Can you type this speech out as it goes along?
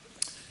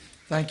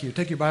Thank you.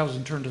 Take your Bibles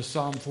and turn to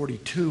Psalm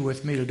 42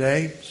 with me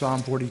today.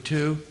 Psalm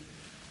 42.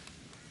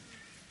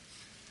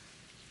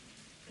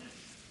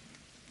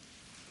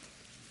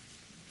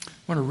 I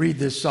want to read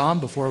this psalm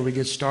before we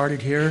get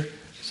started here.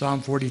 Psalm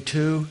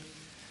 42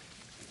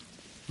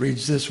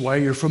 reads this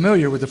way. You're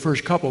familiar with the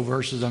first couple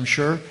verses, I'm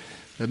sure,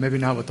 but maybe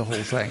not with the whole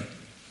thing.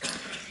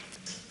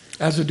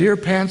 As the deer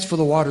pants for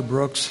the water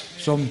brooks,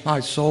 so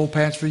my soul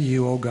pants for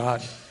you, O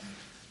God.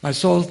 My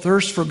soul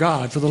thirsts for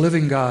God, for the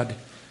living God.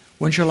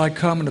 When shall I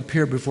come and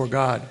appear before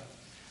God?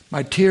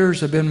 My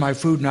tears have been my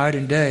food night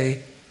and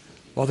day,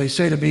 while they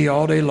say to me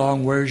all day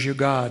long, where is your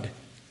God?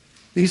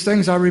 These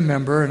things I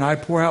remember, and I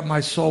pour out my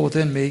soul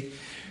within me,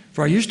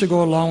 for I used to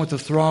go along with the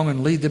throng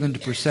and lead them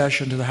into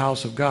procession to the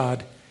house of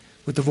God,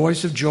 with the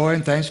voice of joy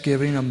and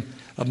thanksgiving,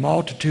 a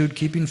multitude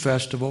keeping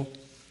festival.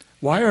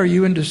 Why are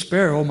you in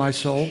despair, O my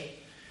soul?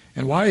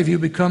 And why have you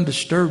become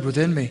disturbed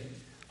within me?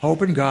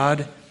 Hope in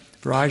God,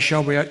 for I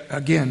shall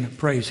again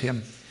praise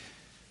him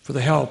for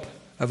the help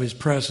of his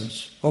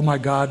presence. O my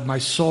God, my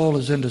soul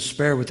is in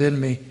despair within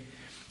me.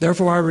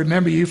 Therefore I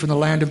remember you from the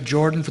land of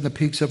Jordan, from the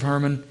peaks of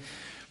Hermon,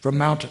 from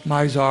Mount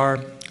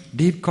Mizar.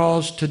 Deep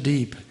calls to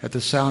deep at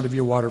the sound of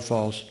your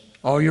waterfalls.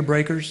 All your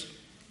breakers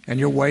and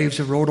your waves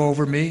have rolled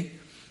over me.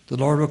 The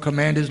Lord will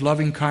command his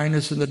loving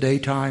kindness in the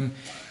daytime,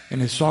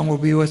 and his song will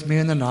be with me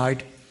in the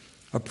night,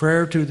 a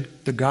prayer to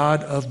the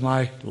God of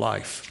my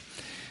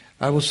life.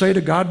 I will say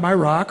to God, my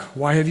rock,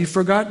 why have you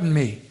forgotten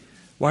me?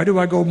 Why do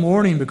I go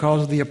mourning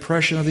because of the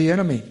oppression of the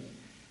enemy?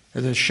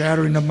 As the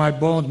shattering of my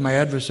bones, my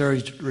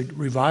adversaries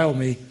revile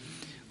me.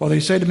 While they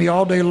say to me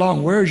all day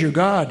long, where is your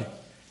God?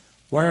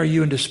 Why are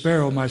you in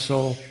despair, O my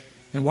soul?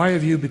 And why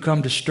have you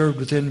become disturbed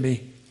within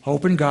me?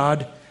 Hope in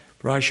God,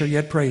 for I shall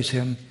yet praise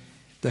him,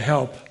 the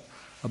help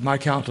of my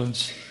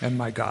countenance and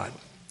my God.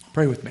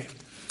 Pray with me.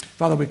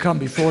 Father, we come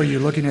before you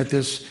looking at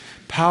this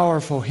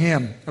powerful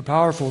hymn, a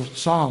powerful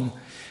psalm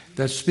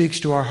that speaks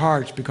to our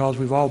hearts because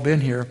we've all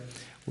been here.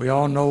 We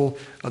all know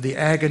of the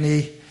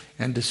agony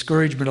and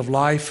discouragement of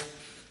life.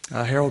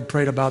 Harold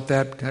prayed about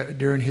that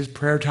during his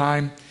prayer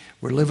time.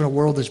 We live in a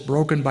world that's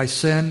broken by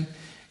sin,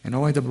 and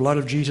only the blood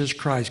of Jesus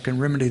Christ can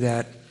remedy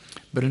that.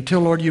 But until,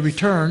 Lord, you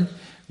return,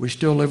 we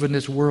still live in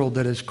this world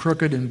that is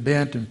crooked and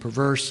bent and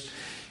perverse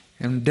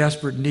and in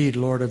desperate need,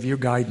 Lord, of your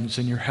guidance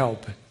and your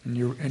help and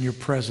your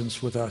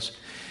presence with us.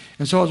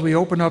 And so as we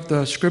open up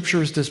the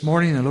scriptures this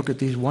morning and look at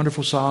these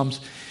wonderful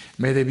psalms,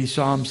 may they be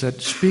psalms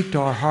that speak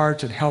to our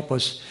hearts and help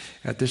us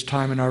at this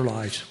time in our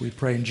lives. We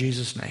pray in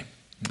Jesus' name.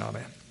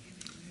 Amen.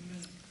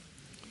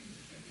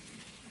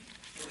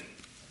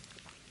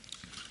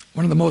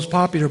 One of the most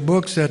popular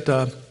books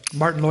that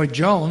Martin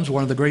Lloyd-Jones,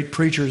 one of the great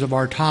preachers of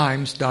our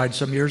times, died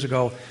some years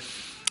ago,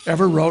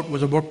 ever wrote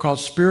was a book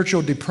called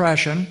Spiritual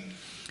Depression,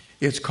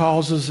 Its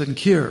Causes and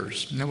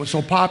Cures. And it was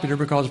so popular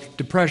because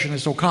depression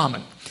is so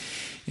common.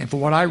 And from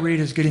what I read,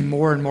 it's getting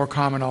more and more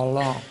common all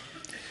along.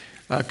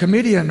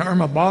 Comedian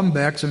Irma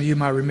Bombeck, some of you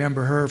might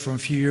remember her from a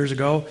few years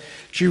ago.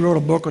 She wrote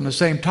a book on the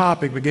same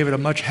topic but gave it a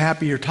much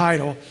happier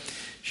title.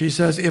 She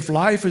says, if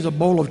life is a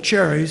bowl of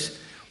cherries,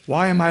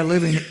 why am I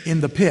living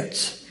in the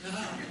pits?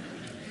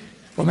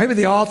 Well, maybe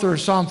the author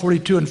of Psalm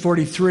 42 and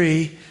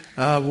 43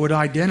 would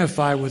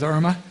identify with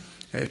Irma.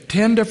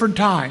 10 different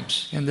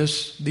times in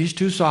these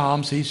two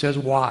Psalms, he says,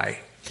 why?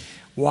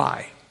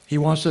 Why? He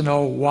wants to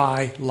know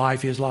why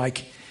life is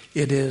like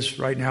it is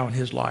right now in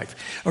his life.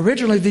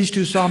 Originally, these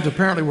two Psalms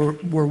apparently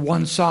were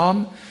one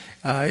Psalm.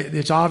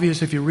 It's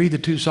obvious if you read the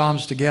two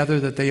Psalms together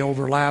that they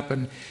overlap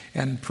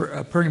and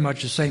pretty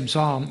much the same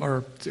Psalm,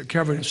 or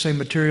covering the same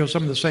material,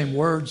 some of the same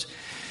words.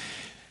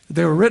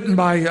 They were written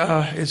by,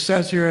 it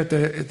says here at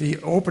the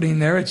opening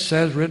there, it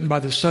says written by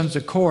the sons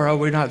of Korah.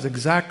 We're not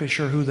exactly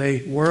sure who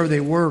they were. They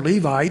were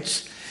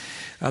Levites.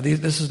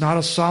 This is not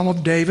a Psalm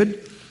of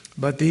David,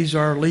 but these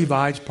are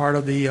Levites, part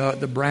of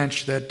the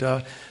branch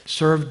that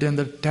served in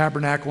the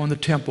tabernacle and the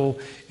temple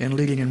and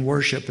leading in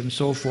worship and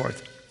so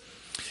forth.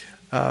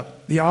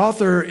 The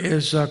author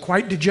is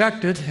quite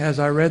dejected. As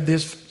I read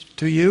this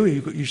to you,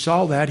 you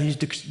saw that. He's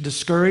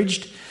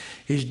discouraged.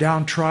 He's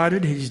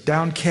downtrodden. He's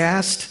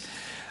downcast.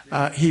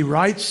 He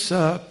writes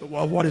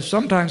what is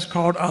sometimes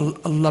called a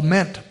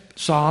lament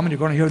psalm, and you're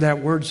going to hear that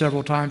word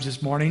several times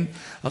this morning,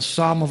 a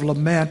psalm of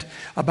lament.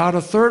 About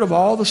a third of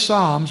all the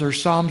psalms are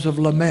psalms of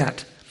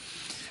lament.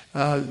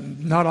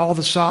 Not all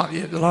the psalms,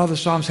 a lot of the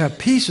psalms have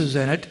pieces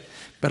in it,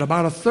 but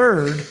about a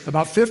third,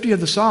 about 50 of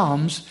the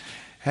psalms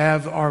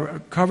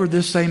are covered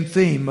this same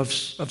theme of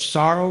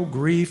sorrow,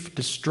 grief,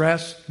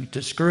 distress, and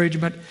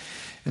discouragement.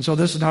 And so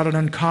this is not an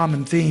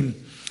uncommon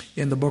theme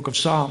in the book of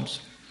Psalms.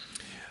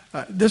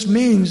 This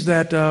means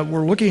that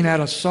we're looking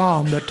at a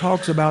psalm that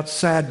talks about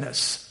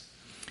sadness.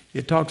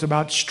 It talks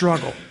about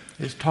struggle.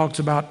 It talks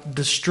about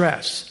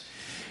distress.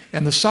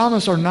 And the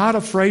psalmists are not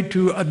afraid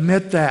to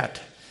admit that.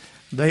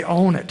 They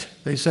own it.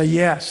 They say,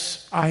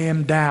 yes, I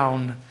am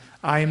down.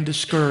 I am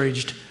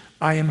discouraged.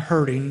 I am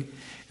hurting.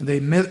 And they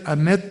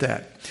admit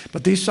that.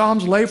 But these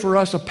psalms lay for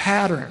us a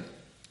pattern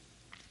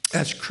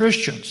as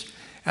Christians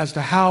as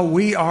to how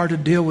we are to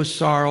deal with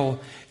sorrow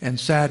and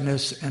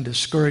sadness and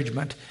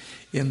discouragement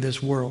in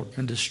this world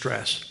in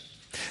distress.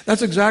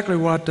 That's exactly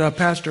what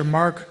Pastor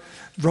Mark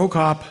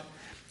Vrokop,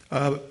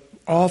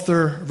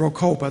 author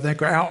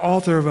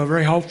of a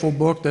very helpful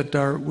book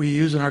that we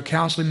use in our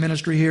counseling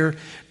ministry here,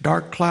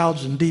 Dark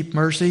Clouds and Deep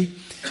Mercy,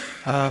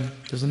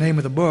 is the name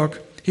of the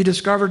book. He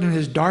discovered in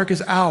his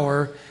darkest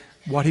hour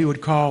what he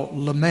would call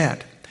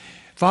lament.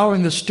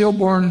 Following the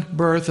stillborn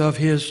birth of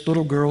his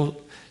little girl,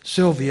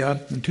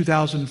 Sylvia, in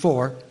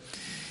 2004,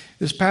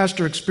 this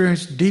pastor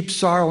experienced deep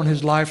sorrow in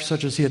his life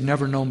such as he had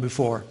never known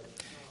before.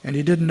 And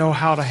he didn't know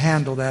how to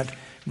handle that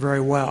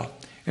very well.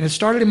 And it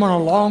started him on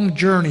a long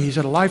journey. He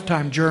said a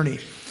lifetime journey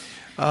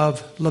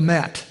of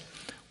lament,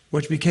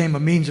 which became a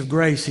means of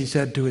grace, he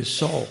said, to his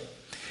soul.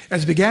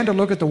 As he began to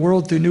look at the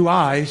world through new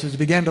eyes, as he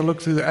began to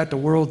look at the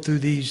world through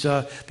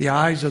the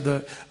eyes of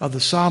the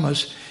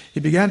psalmist, he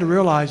began to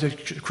realize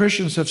that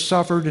Christians have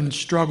suffered and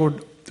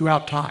struggled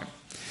throughout time.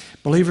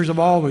 Believers have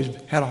always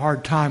had a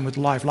hard time with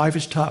life. Life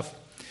is tough.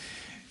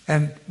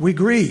 And we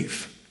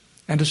grieve.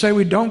 And to say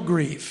we don't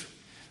grieve,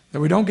 that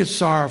we don't get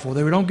sorrowful,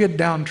 that we don't get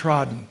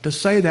downtrodden, to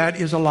say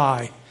that is a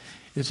lie.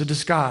 It's a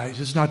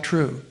disguise. It's not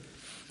true.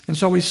 And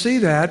so we see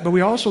that, but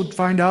we also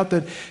find out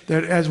that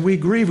as we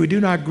grieve, we do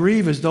not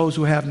grieve as those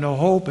who have no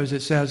hope, as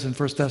it says in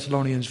 1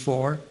 Thessalonians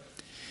 4.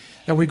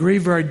 That we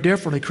grieve very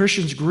differently.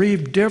 Christians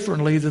grieve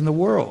differently than the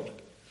world.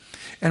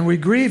 And we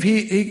grieve,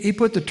 he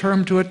put the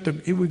term to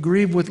it, we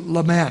grieve with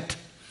lament.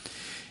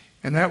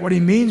 And that what he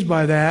means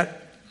by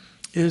that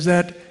is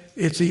that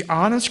it's the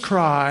honest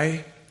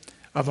cry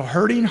of a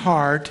hurting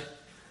heart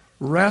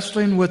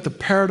wrestling with the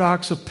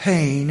paradox of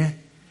pain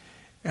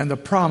and the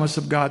promise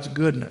of God's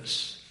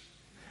goodness.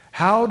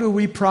 How do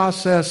we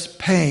process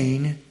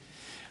pain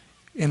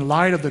in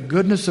light of the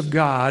goodness of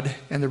God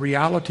and the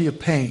reality of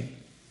pain?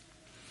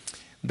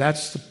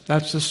 That's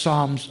the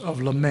Psalms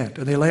of lament.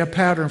 And they lay a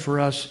pattern for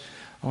us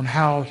on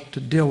how to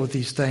deal with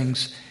these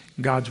things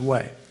God's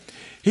way.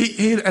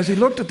 As he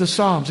looked at the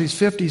Psalms, these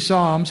 50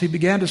 Psalms, he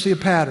began to see a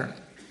pattern.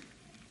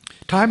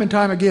 Time and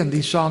time again,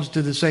 these Psalms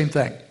did the same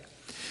thing.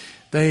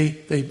 They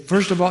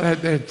first of all,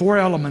 they had 4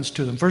 elements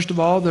to them. First of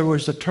all, there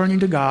was the turning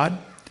to God.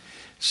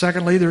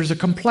 Secondly, there was a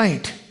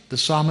complaint. The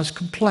psalmist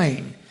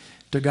complained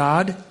to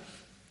God.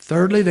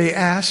 Thirdly, they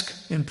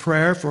ask in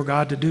prayer for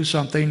God to do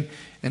something.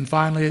 And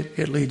finally,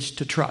 it leads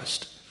to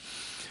trust.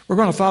 We're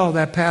going to follow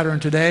that pattern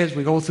today as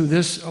we go through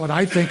this, what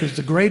I think is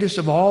the greatest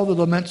of all the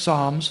lament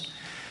psalms,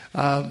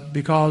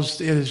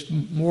 because it is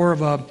more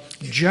of a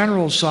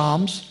general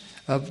psalms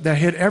that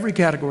hit every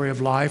category of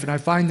life, and I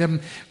find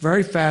them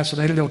very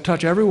fascinating. They'll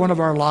touch every one of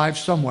our lives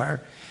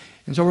somewhere.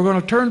 And so we're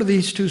going to turn to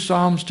these 2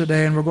 psalms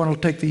today, and we're going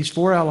to take these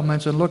 4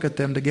 elements and look at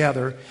them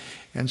together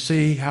and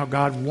see how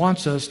God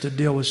wants us to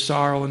deal with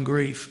sorrow and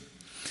grief.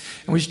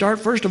 And we start,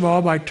 first of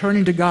all, by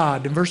turning to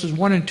God. And verses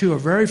 1 and 2 are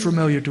very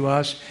familiar to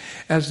us.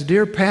 As the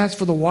deer pants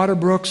for the water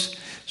brooks,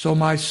 so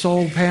my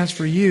soul pants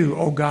for you,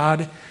 O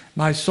God.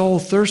 My soul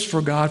thirsts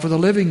for God, for the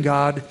living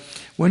God.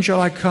 When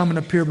shall I come and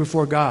appear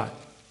before God?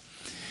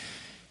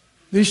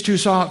 These two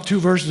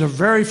verses are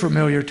very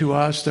familiar to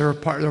us. They're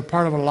part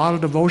of a lot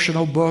of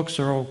devotional books.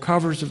 They're on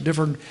covers of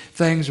different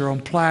things. They're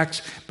on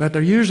plaques. But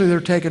they're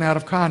taken out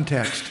of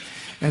context.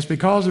 And it's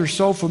because they're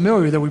so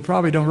familiar that we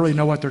probably don't really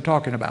know what they're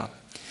talking about.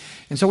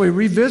 And so we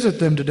revisit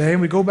them today,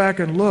 and we go back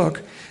and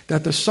look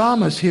that the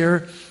psalmist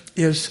here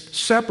is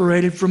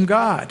separated from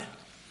God.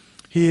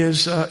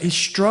 He's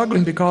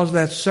struggling because of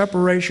that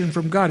separation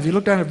from God. If you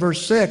look down at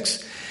verse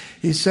 6,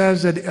 he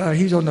says that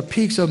he's on the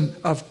peaks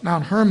of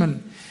Mount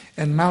Hermon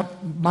and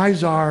Mount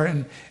Mizar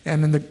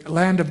and in the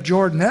land of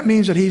Jordan. That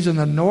means that he's in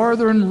the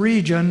northern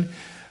region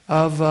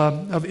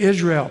of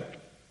Israel.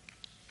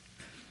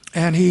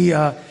 And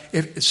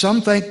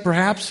some think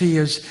perhaps he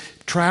is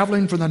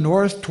traveling from the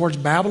north towards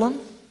Babylon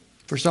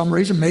for some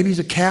reason. Maybe he's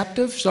a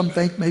captive. Some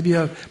think maybe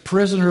a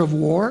prisoner of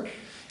war.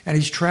 And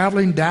he's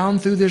traveling down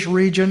through this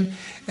region.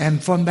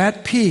 And from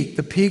that peak,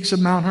 the peaks of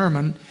Mount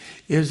Hermon,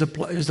 is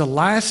the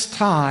last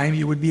time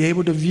you would be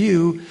able to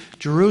view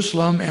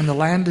Jerusalem and the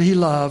land that he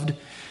loved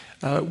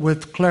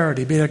with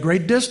clarity. It'd be at a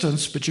great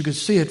distance, but you could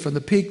see it from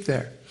the peak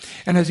there.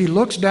 And as he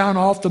looks down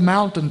off the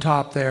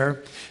mountaintop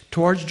there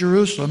towards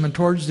Jerusalem and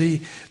towards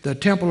the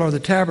temple or the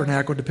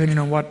tabernacle, depending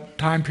on what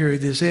time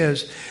period this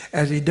is,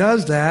 as he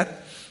does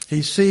that,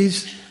 he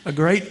sees a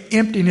great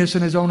emptiness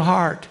in his own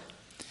heart.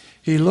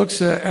 He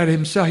looks at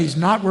himself. He's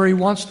not where he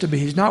wants to be.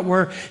 He's not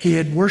where he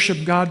had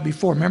worshiped God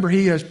before. Remember,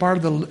 he is part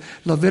of the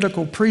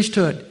Levitical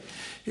priesthood.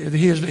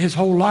 His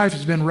whole life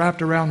has been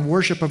wrapped around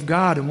worship of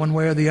God in one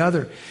way or the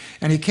other.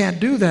 And he can't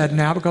do that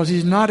now because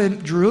he's not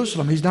in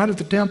Jerusalem. He's not at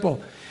the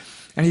temple.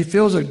 And he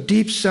feels a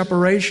deep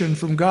separation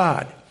from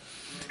God.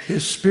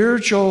 His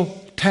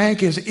spiritual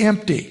tank is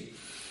empty.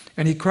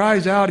 And he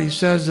cries out, he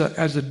says,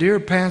 as the deer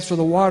pants for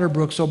the water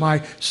brook, so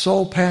my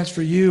soul pants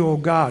for you, O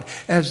God.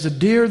 As the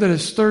deer that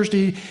is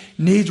thirsty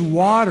needs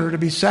water to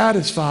be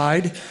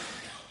satisfied,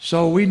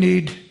 so we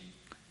need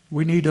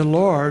the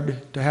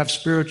Lord to have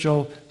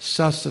spiritual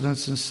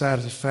sustenance and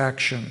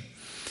satisfaction.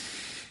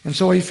 And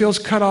so he feels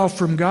cut off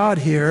from God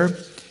here.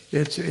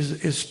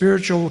 His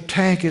spiritual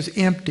tank is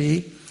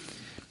empty.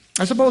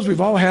 I suppose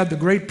we've all had the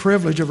great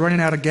privilege of running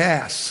out of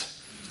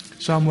gas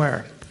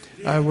somewhere.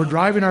 We're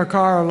driving our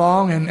car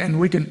along and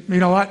we can, you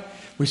know what?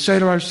 We say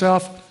to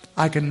ourselves,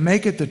 I can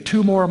make it the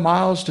 2 more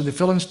miles to the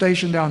filling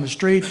station down the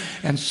street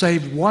and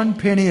save 1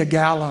 penny a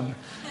gallon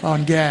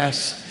on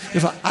gas.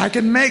 If I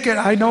can make it,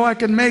 I know I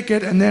can make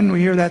it. And then we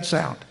hear that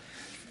sound.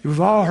 We've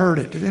all heard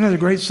it. Isn't it a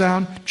great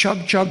sound?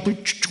 Chug, chug.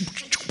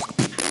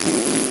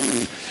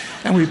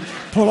 And we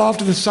pull off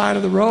to the side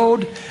of the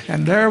road,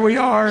 and there we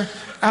are,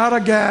 out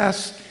of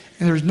gas,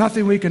 and there's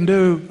nothing we can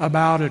do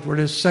about it. We're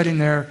just sitting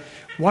there.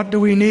 What do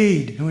we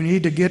need? We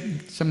need to get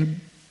some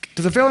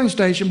to the filling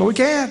station, but we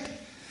can't.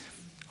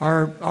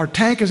 Our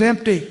tank is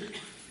empty.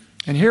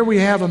 And here we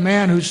have a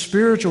man whose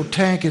spiritual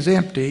tank is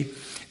empty,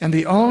 and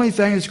the only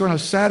thing that's going to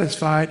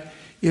satisfy it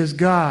is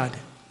God.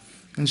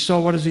 And so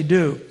what does he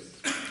do?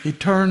 He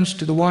turns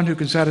to the one who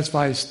can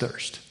satisfy his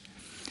thirst,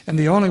 and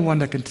the only one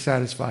that can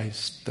satisfy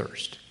his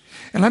thirst.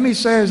 And let me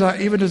say,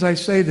 even as I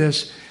say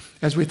this,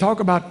 as we talk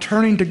about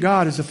turning to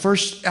God as the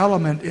first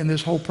element in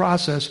this whole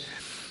process,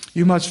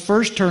 you must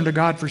first turn to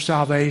God for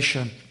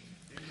salvation.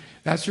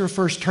 That's your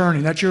first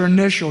turning. That's your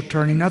initial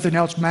turning. Nothing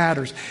else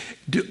matters.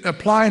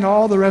 Applying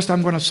all the rest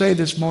I'm going to say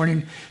this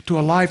morning to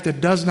a life that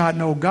does not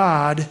know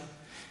God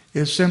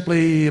is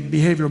simply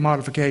behavioral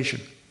modification.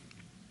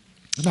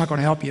 It's not going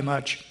to help you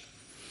much.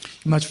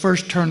 You must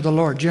first turn to the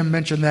Lord. Jim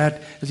mentioned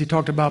that as he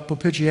talked about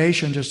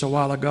propitiation just a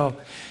while ago.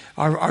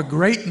 Our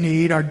great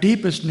need, our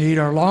deepest need,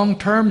 our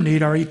long-term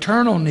need, our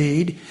eternal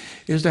need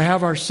is to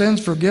have our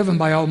sins forgiven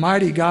by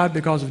Almighty God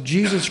because of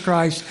Jesus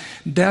Christ's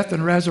death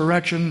and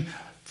resurrection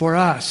for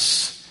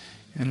us.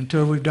 And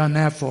until we've done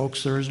that,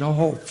 folks, there is no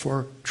hope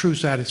for true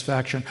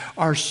satisfaction.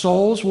 Our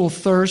souls will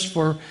thirst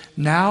for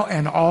now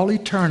and all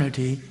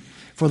eternity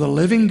for the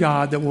living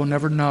God that we'll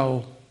never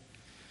know.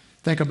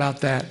 Think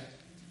about that.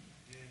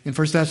 In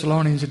 1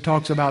 Thessalonians, it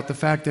talks about the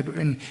fact that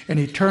in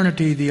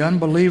eternity, the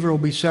unbeliever will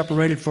be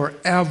separated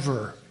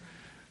forever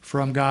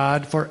from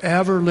God,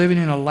 forever living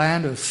in a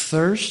land of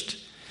thirst,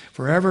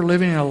 forever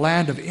living in a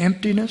land of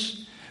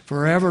emptiness,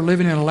 forever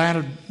living in a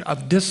land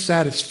of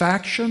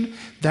dissatisfaction.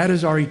 That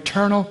is our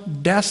eternal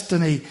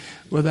destiny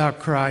without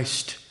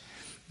Christ.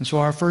 And so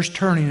our first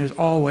turning is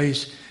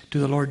always to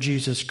the Lord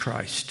Jesus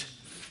Christ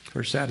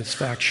for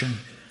satisfaction,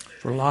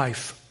 for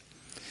life.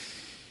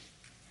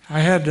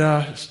 I had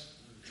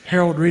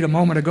Harold read a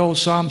moment ago,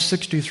 Psalm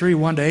 63,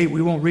 1-8.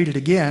 We won't read it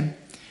again.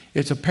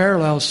 It's a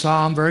parallel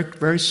psalm, very,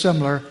 very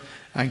similar.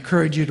 I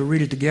encourage you to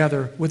read it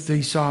together with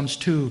these psalms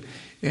too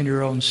in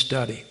your own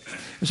study.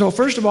 And so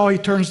first of all, he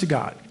turns to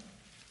God.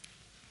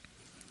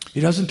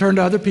 He doesn't turn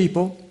to other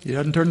people. He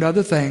doesn't turn to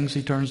other things.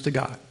 He turns to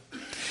God.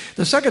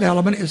 The second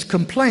element is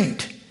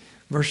complaint.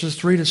 Verses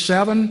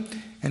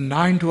 3-7 and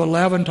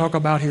 9-11 talk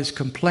about his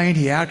complaint.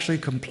 He actually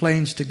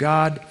complains to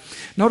God.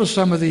 Notice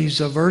some of these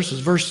verses.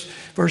 Verse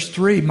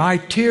 3, my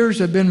tears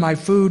have been my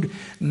food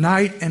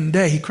night and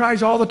day. He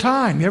cries all the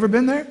time. You ever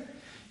been there?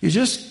 You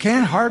just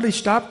can't hardly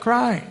stop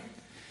crying.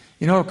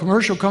 You know, a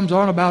commercial comes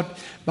on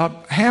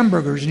about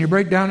hamburgers and you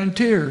break down in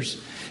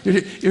tears.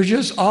 You're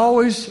just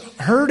always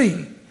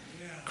hurting,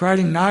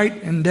 crying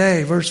night and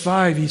day. Verse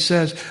 5, he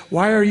says,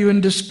 why are you in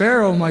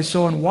despair, O my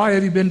soul, and why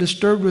have you been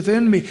disturbed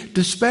within me?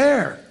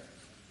 Despair,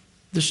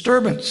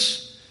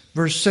 disturbance.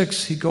 Verse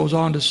 6, he goes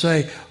on to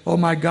say, oh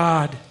my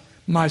God,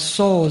 my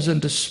soul is in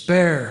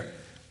despair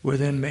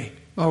within me.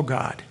 Oh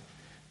God,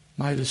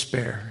 my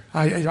despair.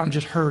 I'm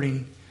just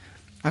hurting.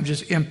 I'm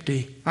just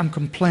empty. I'm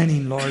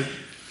complaining, Lord.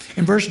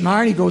 In verse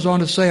 9, he goes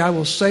on to say, I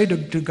will say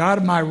to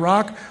God, my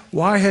rock,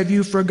 why have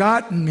you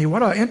forgotten me?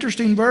 What an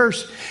interesting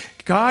verse.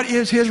 God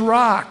is his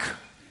rock.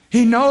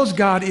 He knows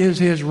God is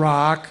his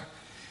rock.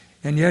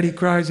 And yet he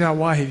cries out,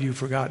 why have you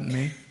forgotten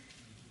me?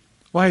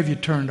 Why have you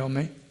turned on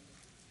me?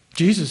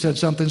 Jesus said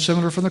something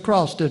similar from the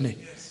cross, didn't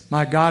he? Yes.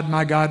 My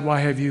God, why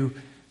have you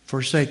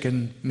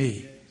forsaken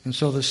me? And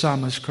so the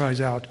psalmist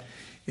cries out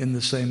in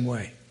the same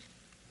way.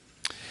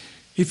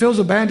 He feels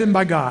abandoned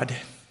by God.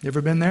 You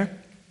ever been there?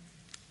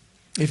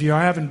 If you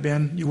haven't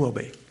been, you will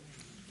be.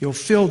 You'll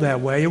feel that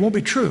way. It won't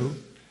be true,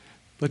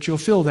 but you'll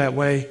feel that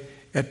way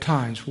at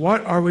times.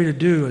 What are we to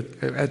do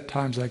at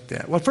times like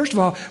that? Well, first of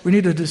all, we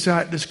need to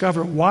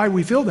discover why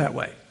we feel that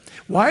way.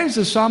 Why is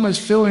the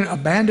psalmist feeling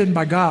abandoned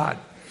by God?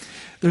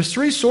 There's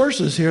 3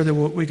 sources here that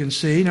we can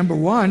see. Number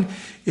 1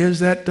 is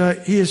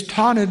that he is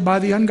taunted by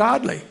the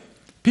ungodly.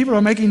 People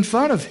are making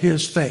fun of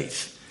his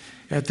faith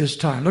at this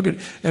time. Look at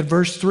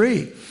verse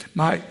 3.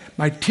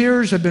 My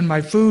tears have been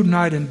my food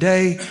night and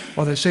day,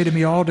 while they say to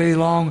me all day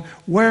long,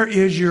 where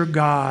is your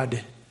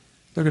God?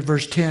 Look at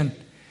verse 10.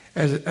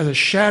 As a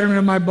shattering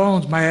of my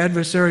bones, my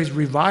adversaries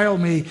revile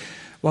me,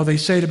 while they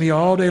say to me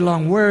all day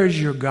long, where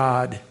is your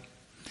God?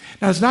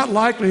 Now, it's not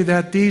likely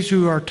that these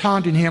who are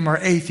taunting him are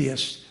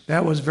atheists.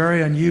 That was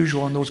very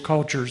unusual in those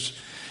cultures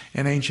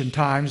in ancient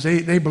times.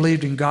 They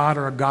believed in God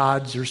or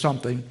gods or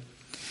something.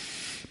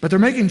 But they're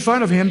making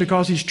fun of him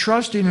because he's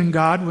trusting in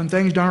God when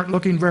things aren't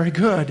looking very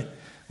good,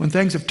 when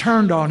things have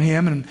turned on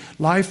him and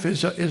life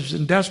is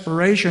in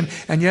desperation,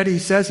 and yet he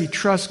says he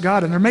trusts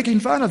God, and they're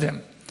making fun of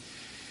him.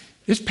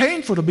 It's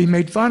painful to be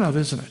made fun of,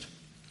 isn't it?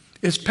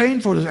 It's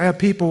painful to have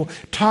people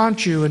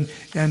taunt you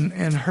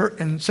and hurt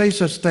and say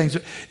such things.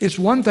 It's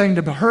one thing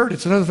to be hurt.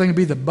 It's another thing to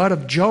be the butt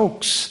of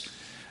jokes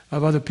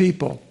of other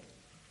people.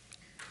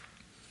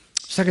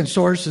 Second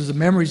source is the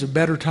memories of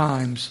better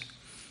times.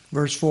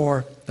 Verse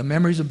 4, the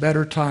memories of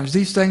better times.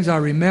 These things I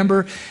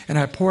remember, and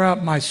I pour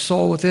out my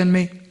soul within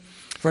me.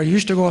 For I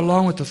used to go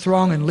along with the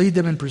throng and lead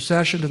them in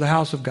procession to the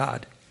house of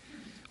God,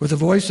 with a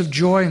voice of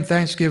joy and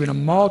thanksgiving, a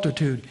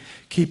multitude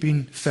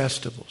keeping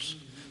festivals.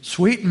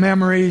 Sweet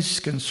memories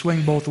can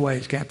swing both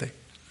ways, can't they?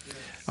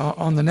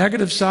 On the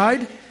negative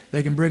side,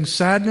 they can bring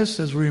sadness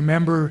as we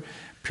remember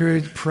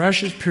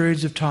precious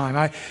periods of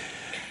time.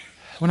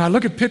 When I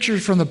look at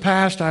pictures from the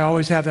past, I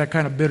always have that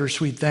kind of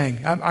bittersweet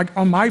thing.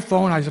 On my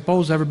phone, I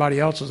suppose everybody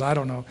else's, I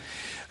don't know.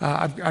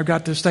 I've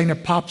got this thing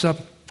that pops up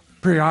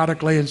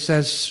periodically and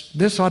says,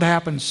 this ought to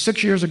happen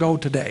 6 years ago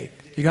today.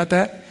 You got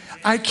that?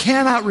 I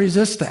cannot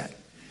resist that.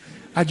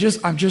 I'm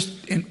just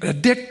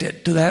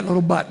addicted to that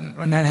little button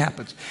when that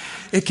happens.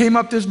 It came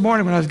up this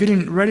morning when I was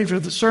getting ready for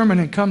the sermon,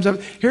 and it comes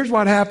up, here's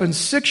what happened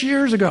 6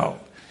 years ago.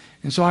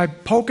 And so I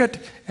poke it,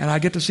 and I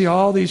get to see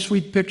all these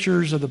sweet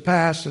pictures of the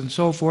past and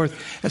so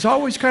forth. It's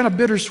always kind of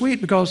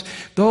bittersweet because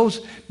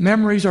those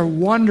memories are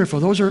wonderful.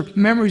 Those are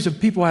memories of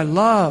people I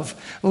love.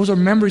 Those are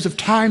memories of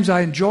times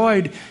I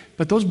enjoyed,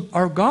 but those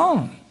are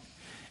gone.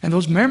 And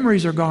those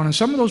memories are gone, and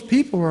some of those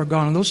people are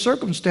gone, and those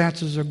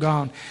circumstances are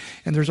gone.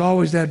 And there's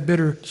always that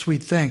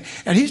bittersweet thing.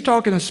 And he's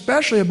talking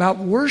especially about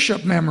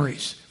worship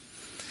memories.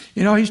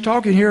 You know, he's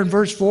talking here in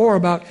verse 4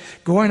 about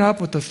going up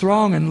with the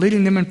throng and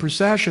leading them in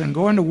procession and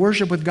going to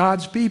worship with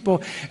God's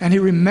people. And he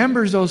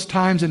remembers those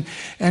times, and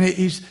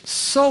he's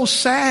so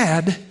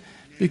sad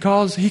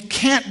because he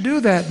can't do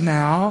that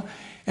now.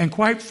 And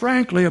quite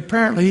frankly,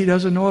 apparently, he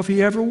doesn't know if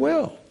he ever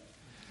will.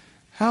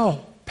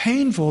 How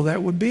painful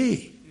that would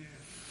be.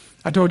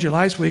 I told you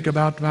last week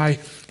about my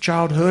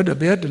childhood a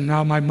bit, and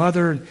how my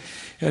mother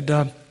had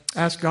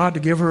asked God to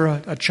give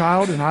her a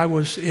child, and I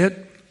was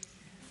it.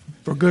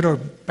 For good or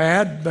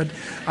bad, but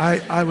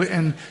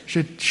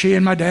she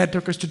and my dad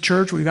took us to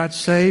church. We got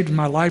saved, and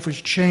my life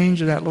was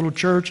changed in that little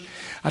church.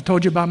 I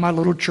told you about my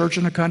little church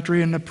in the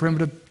country in the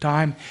primitive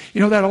time.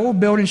 You know, that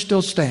old building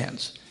still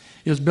stands.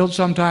 It was built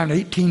sometime in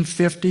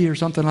 1850 or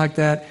something like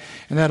that,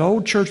 and that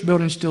old church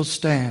building still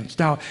stands.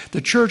 Now, the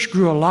church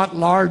grew a lot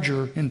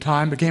larger in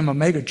time, became a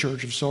mega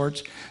church of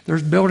sorts.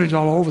 There's buildings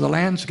all over the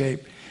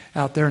landscape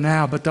out there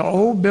now, but the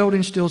old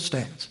building still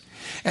stands.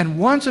 And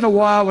once in a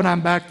while when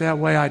I'm back that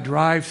way, I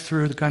drive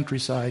through the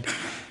countryside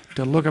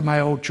to look at my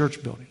old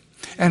church building.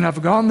 And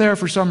I've gone there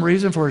for some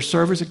reason, for a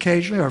service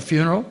occasionally, or a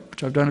funeral,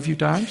 which I've done a few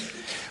times.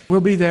 We'll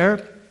be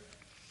there,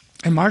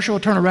 and Marcia will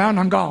turn around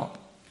and I'm gone.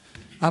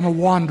 I'm a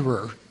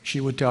wanderer,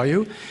 she would tell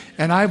you.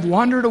 And I've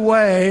wandered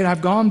away, and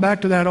I've gone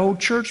back to that old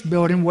church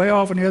building way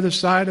off on the other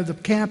side of the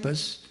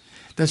campus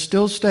that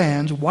still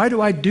stands. Why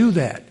do I do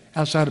that?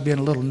 Outside of being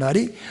a little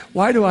nutty.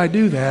 Why do I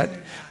do that?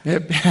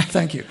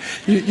 Thank you.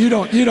 You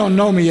don't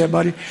know me yet,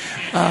 buddy.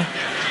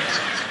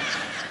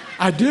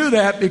 I do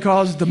that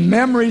because the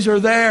memories are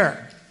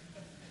there.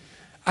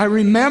 I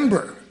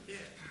remember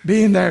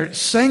being there,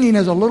 singing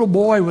as a little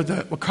boy with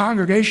a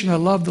congregation that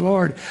loved the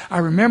Lord. I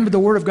remember the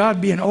Word of God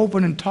being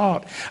open and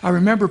taught. I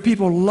remember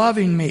people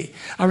loving me.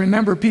 I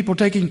remember people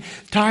taking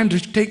time to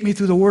take me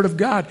through the Word of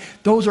God.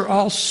 Those are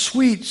all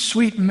sweet,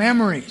 sweet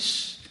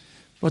memories.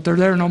 But they're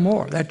there no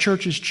more. That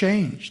church has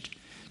changed.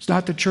 It's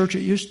not the church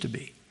it used to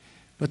be.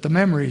 But the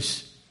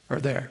memories are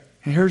there.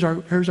 And here's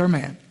our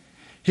man.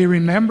 He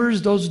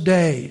remembers those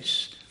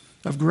days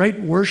of great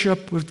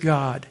worship with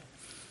God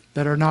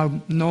that are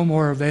now no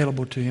more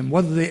available to him.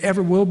 Whether they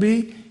ever will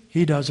be,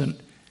 he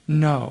doesn't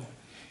know.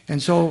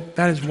 And so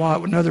that is why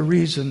another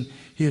reason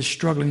he is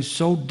struggling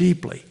so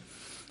deeply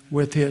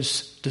with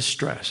his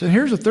distress. And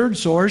here's a third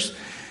source.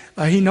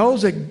 He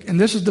knows that,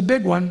 and this is the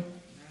big one,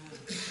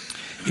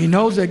 he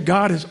knows that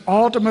God is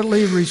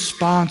ultimately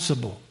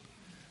responsible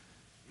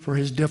for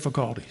his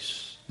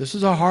difficulties. This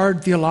is a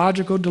hard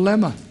theological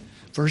dilemma.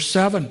 Verse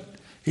 7,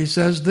 he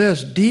says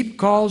this, deep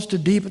calls to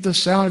deep at the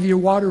sound of your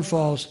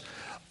waterfalls.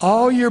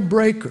 All your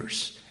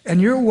breakers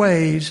and your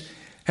waves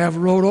have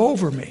rolled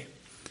over me.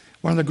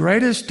 One of the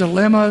greatest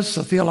dilemmas,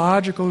 the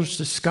theological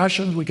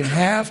discussions we can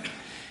have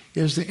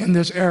is in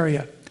this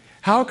area.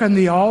 How can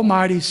the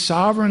almighty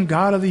sovereign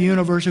God of the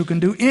universe, who can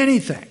do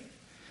anything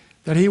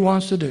that he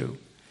wants to do,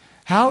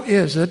 how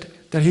is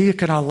it that he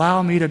can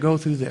allow me to go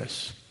through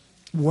this?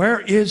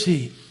 Where is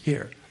he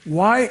here?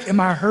 Why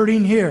am I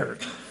hurting here?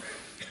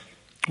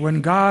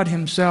 When God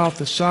himself,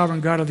 the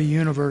sovereign God of the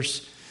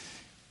universe,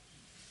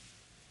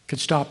 could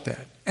stop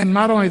that. And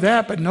not only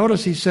that, but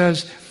notice he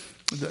says,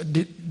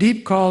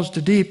 deep calls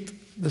to deep,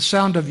 the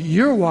sound of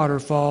your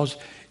waterfalls,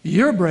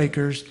 your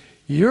breakers,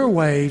 your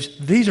waves,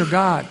 these are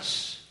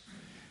God's.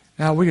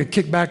 Now, we could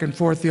kick back and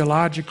forth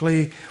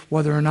theologically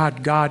whether or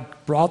not God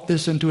brought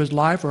this into his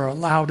life or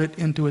allowed it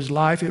into his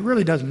life. It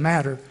really doesn't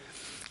matter.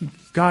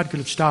 God could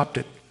have stopped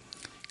it.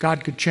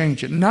 God could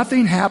change it.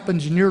 Nothing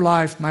happens in your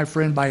life, my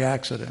friend, by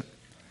accident.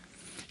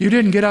 You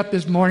didn't get up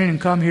this morning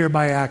and come here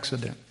by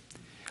accident.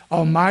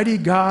 Almighty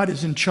God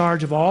is in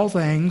charge of all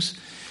things,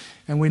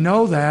 and we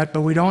know that,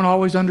 but we don't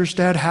always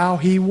understand how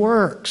He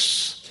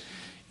works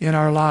in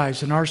our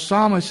lives. And our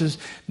psalmist is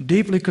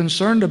deeply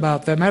concerned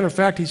about that. Matter of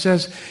fact, he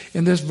says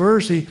in this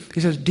verse, he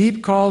says,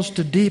 deep calls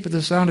to deep at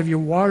the sound of your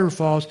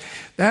waterfalls.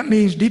 That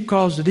means deep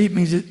calls to deep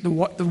means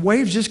that the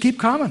waves just keep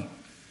coming.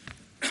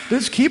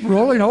 Just keep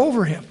rolling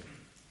over him.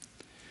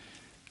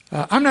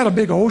 I'm not a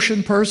big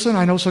ocean person.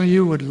 I know some of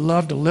you would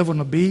love to live on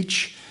the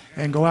beach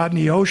and go out in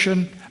the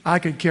ocean. I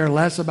could care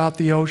less about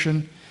the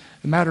ocean.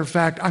 As a matter of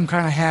fact, I'm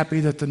kind of happy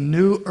that the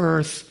new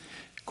earth,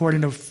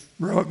 according to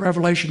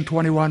Revelation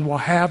 21, will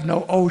have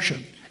no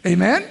ocean.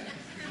 Amen?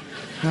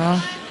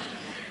 No?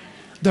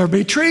 There'll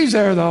be trees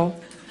there, though.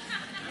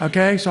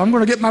 Okay? So I'm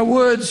going to get my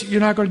woods.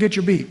 You're not going to get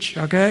your beach.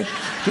 Okay?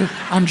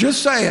 I'm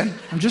just saying.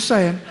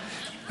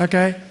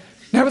 Okay?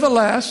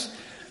 Nevertheless,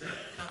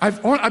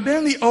 I've been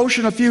in the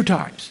ocean a few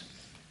times.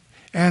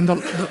 And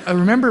I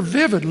remember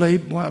vividly,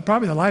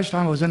 probably the last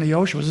time I was in the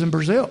ocean was in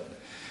Brazil.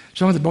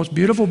 Some of the most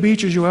beautiful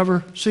beaches you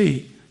ever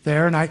see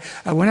there. And I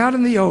went out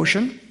in the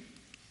ocean.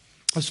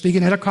 I was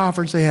speaking at a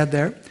conference they had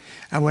there.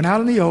 I went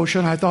out in the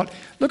ocean. I thought,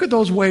 look at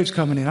those waves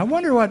coming in. I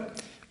wonder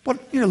what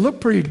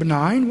look pretty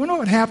benign. I wonder what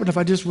would happen if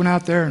I just went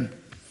out there and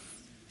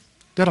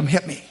let them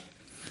hit me.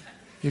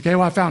 Okay,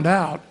 well, I found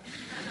out.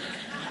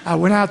 I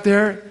went out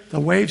there, the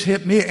waves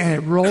hit me, and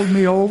it rolled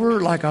me over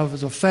like I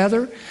was a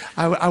feather.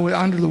 I was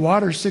under the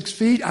water 6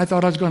 feet. I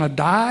thought I was going to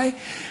die.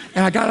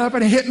 And I got up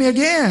and it hit me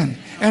again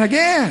and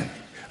again.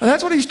 And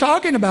that's what he's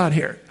talking about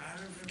here.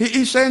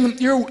 He's saying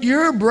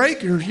your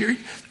breakers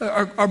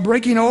are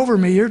breaking over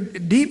me. Your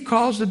deep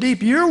calls to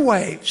deep. Your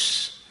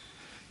waves.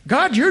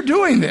 God, you're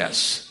doing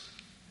this.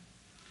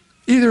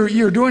 Either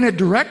you're doing it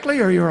directly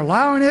or you're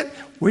allowing it.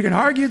 We can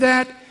argue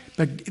that.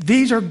 But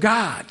these are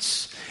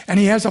God's. And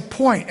He has a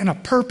point and a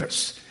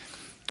purpose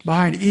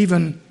behind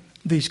even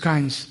these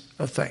kinds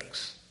of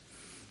things.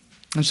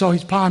 And so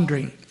he's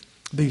pondering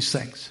these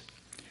things.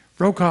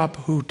 Rokop,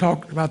 who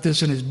talked about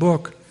this in his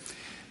book,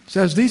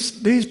 says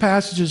these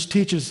passages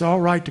teach us it's all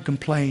right to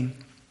complain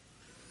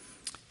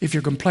if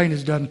your complaint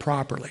is done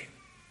properly.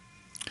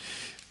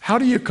 How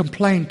do you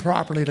complain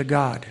properly to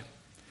God?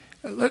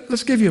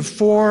 Let's give you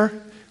 4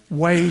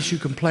 ways you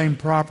complain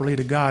properly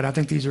to God. I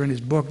think these are in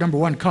his book. Number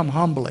 1, come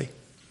humbly.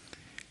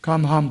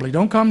 Come humbly.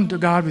 Don't come to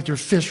God with your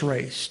fist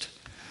raised.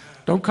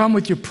 Don't come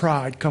with your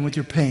pride. Come with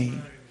your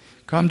pain.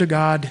 Come to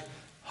God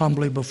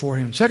humbly before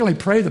Him. Secondly,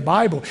 pray the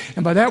Bible.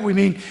 And by that we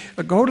mean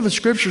go to the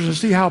Scriptures and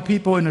see how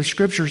people in the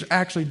Scriptures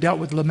actually dealt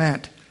with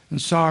lament and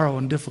sorrow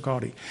and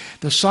difficulty.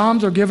 The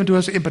Psalms are given to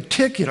us in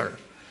particular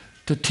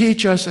to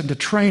teach us and to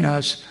train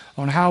us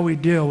on how we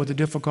deal with the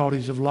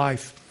difficulties of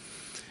life.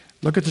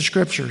 Look at the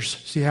Scriptures.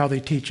 See how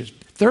they teach us.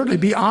 Thirdly,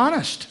 be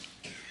honest.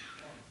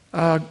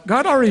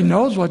 God already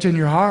knows what's in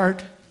your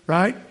heart,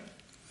 right?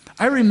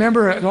 I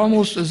remember it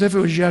almost as if it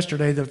was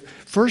yesterday, the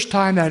first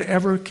time that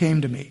ever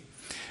came to me.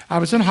 I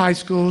was in high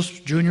school,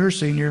 junior or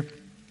senior,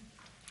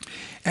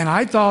 and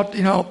I thought,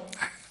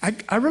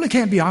 I really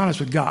can't be honest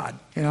with God,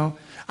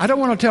 I don't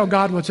want to tell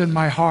God what's in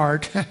my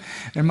heart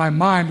and my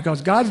mind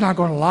because God's not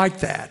going to like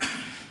that.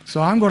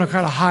 So I'm going to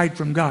kind of hide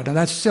from God. Now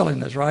that's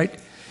silliness, right?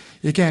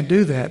 You can't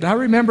do that. And I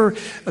remember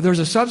there was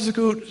a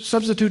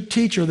substitute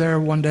teacher there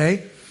one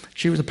day.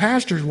 She was a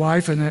pastor's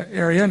wife in the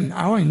area, and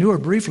I only knew her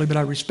briefly, but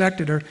I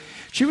respected her.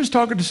 She was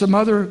talking to some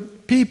other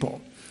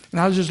people, and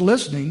I was just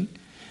listening,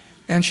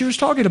 and she was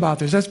talking about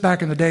this. That's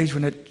back in the days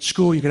when at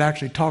school you could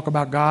actually talk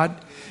about God,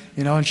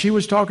 and she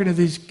was talking to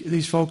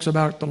these folks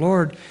about the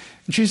Lord,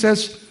 and she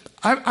says,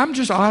 I'm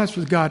just honest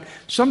with God.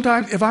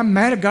 Sometimes if I'm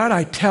mad at God,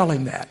 I tell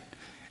Him that.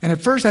 And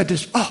at first I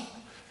just, But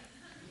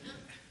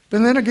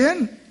then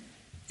again,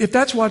 if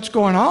that's what's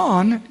going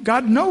on,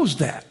 God knows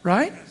that,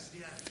 right?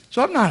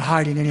 So I'm not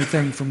hiding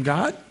anything from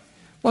God.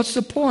 What's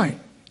the point?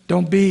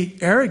 Don't be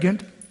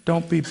arrogant.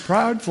 Don't be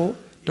proudful.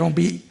 Don't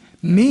be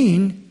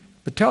mean.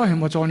 But tell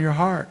Him what's on your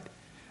heart,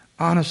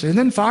 honestly. And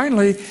then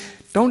finally,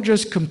 don't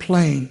just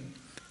complain.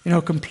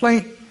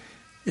 Complaint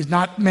is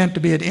not meant to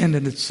be an end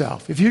in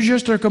itself. If you're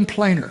just a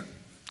complainer,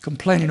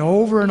 complaining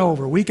over and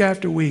over, week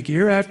after week,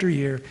 year after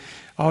year,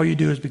 all you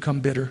do is become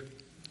bitter.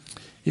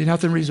 You're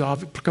nothing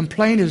resolved.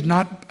 Complaint is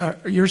not,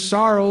 your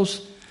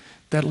sorrows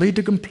that lead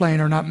to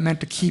complaint are not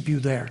meant to keep you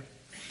there.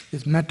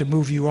 It's meant to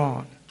move you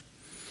on.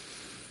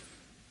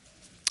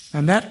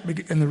 And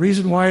the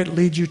reason why it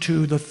leads you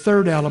to the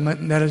third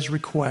element, and that is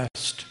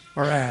request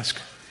or ask.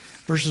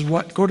 Verses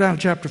what? Go down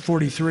to chapter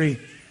 43,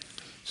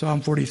 Psalm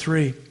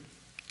 43.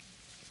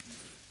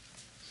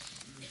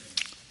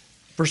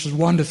 Verses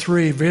 1 to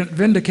 3.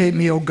 Vindicate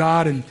me, O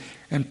God,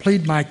 and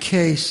plead my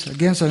case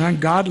against an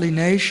ungodly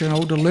nation.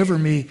 O deliver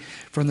me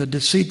from the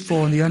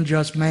deceitful and the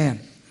unjust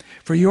man.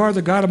 For you are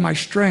the God of my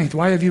strength.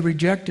 Why have you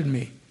rejected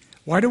me?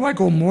 Why do I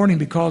go mourning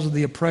because of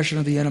the oppression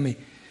of the enemy?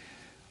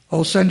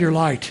 Oh, send your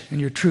light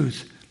and your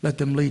truth. Let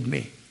them lead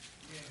me.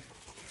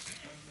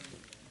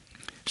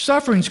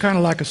 Suffering's kind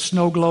of like a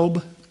snow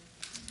globe.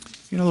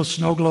 Those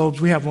snow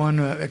globes? We have one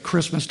at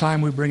Christmas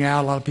time we bring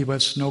out. A lot of people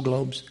have snow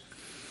globes.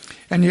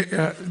 And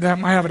that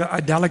might have an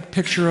idyllic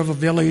picture of a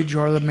village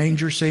or the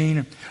manger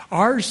scene.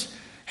 Ours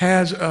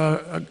has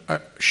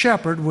a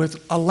shepherd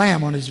with a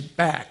lamb on his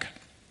back,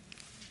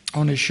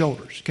 on his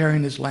shoulders,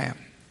 carrying his lamb.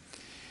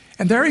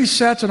 And there he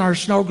sits in our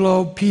snow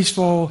globe,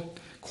 peaceful,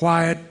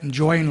 quiet,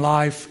 enjoying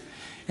life.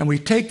 And we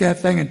take that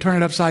thing and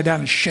turn it upside down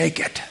and shake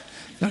it.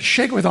 Now,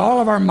 shake it with all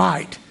of our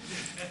might.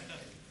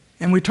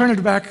 And we turn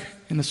it back,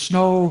 and the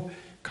snow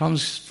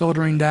comes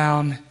filtering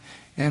down.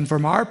 And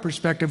from our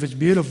perspective, it's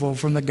beautiful.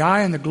 From the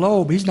guy in the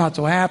globe, he's not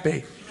so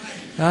happy.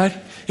 Right?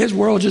 His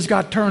world just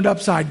got turned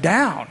upside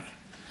down.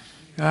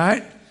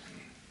 Right?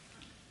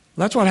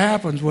 That's what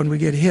happens when we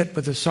get hit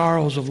with the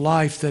sorrows of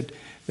life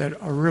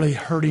that are really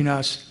hurting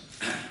us.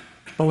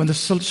 But when the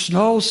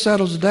snow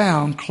settles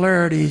down,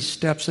 clarity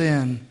steps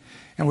in,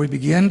 and we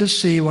begin to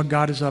see what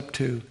God is up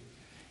to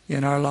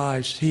in our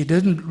lives. He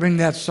didn't bring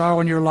that sorrow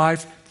in your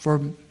life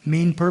for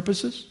mean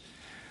purposes.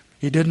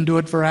 He didn't do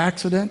it for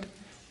accident.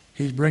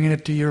 He's bringing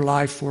it to your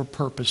life for a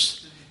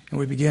purpose, and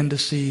we begin to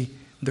see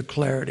the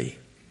clarity.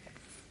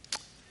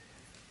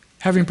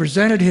 Having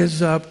presented his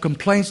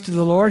complaints to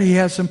the Lord, he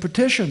has some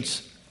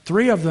petitions.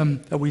 3 of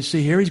them that we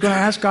see here. He's going to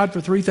ask God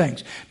for 3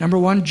 things. Number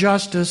 1,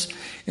 justice.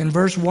 In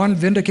verse 1,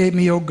 vindicate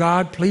me, O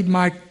God, plead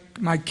my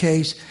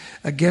case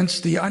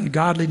against the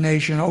ungodly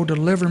nation. Oh,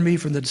 deliver me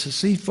from the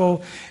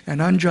deceitful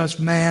and unjust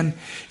man.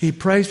 He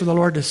prays for the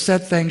Lord to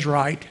set things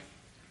right.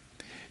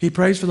 He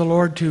prays for the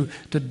Lord to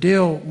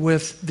deal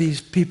with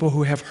these people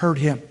who have hurt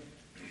him.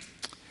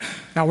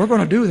 Now, we're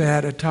going to do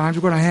that at times.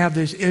 We're going to have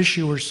this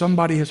issue where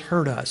somebody has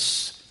hurt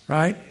us,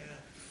 right?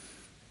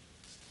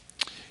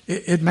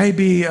 It may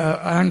be an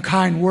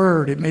unkind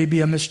word. It may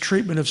be a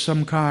mistreatment of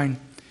some kind.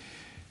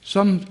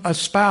 A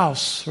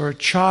spouse or a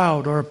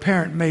child or a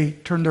parent may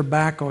turn their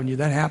back on you.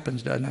 That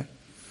happens, doesn't it?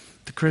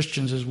 To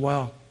Christians as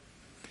well.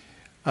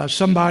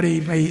 Some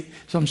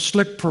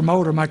slick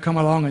promoter might come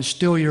along and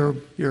steal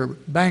your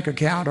bank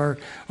account or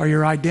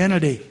your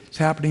identity. It's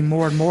happening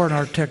more and more in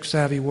our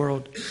tech-savvy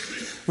world.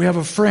 We have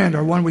a friend,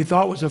 or one we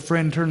thought was a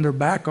friend, turn their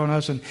back on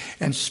us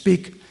and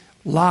speak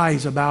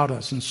lies about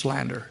us and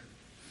slander.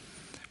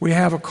 We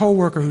have a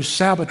coworker who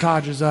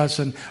sabotages us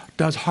and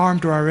does harm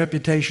to our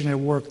reputation at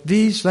work.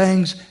 These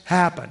things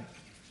happen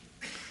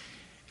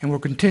and will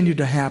continue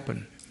to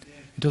happen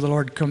until the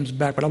Lord comes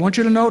back. But I want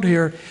you to note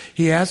here,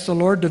 he asks the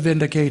Lord to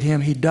vindicate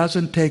him. He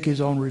doesn't take his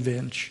own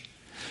revenge.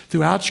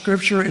 Throughout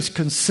Scripture, it's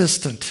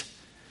consistent.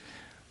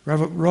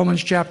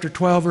 Romans chapter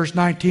 12, verse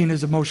 19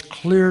 is the most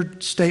clear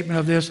statement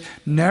of this.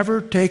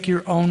 Never take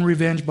your own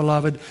revenge,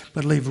 beloved,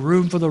 but leave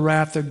room for the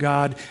wrath of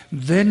God.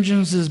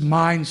 Vengeance is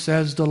mine,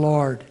 says the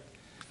Lord.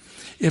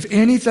 If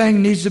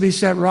anything needs to be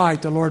set right,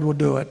 the Lord will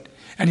do it.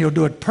 And he'll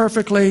do it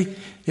perfectly.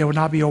 It will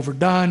not be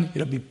overdone.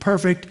 It'll be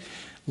perfect.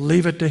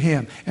 Leave it to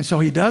him. And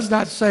so he does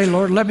not say,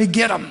 Lord, let me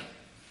get him.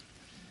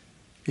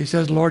 He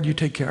says, Lord, you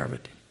take care of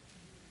it.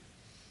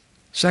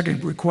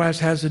 Second request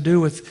has to do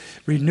with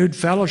renewed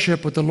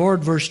fellowship with the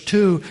Lord. Verse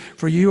 2,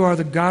 for you are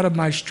the God of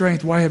my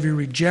strength. Why have you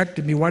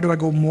rejected me? Why do I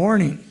go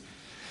mourning?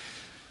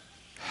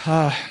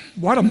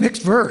 What a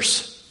mixed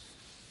verse.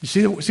 You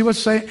see what's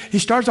saying? He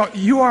starts out,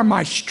 you are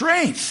my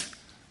strength.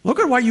 Look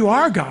at what you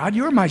are, God.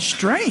 You are my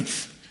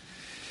strength.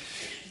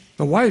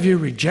 But why have you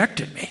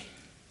rejected me?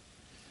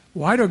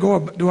 Why do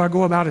I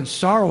go about in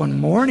sorrow and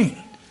mourning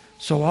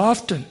so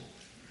often?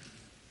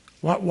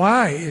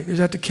 Why is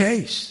that the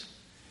case?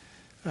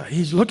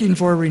 He's looking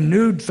for a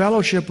renewed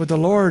fellowship with the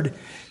Lord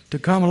to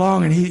come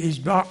along, and he's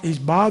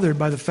bothered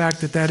by the fact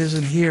that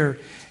isn't here,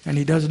 and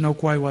he doesn't know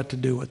quite what to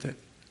do with it.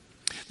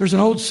 There's an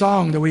old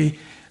song that we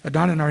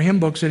not in our hymn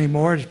books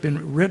anymore. It's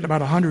been written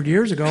about 100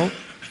 years ago.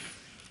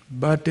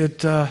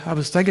 But I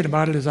was thinking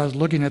about it as I was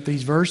looking at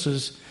these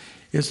verses.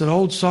 It's an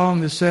old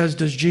song that says,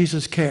 does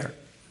Jesus care?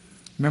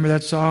 Remember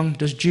that song?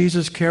 Does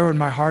Jesus care when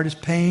my heart is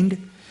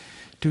pained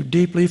too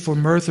deeply for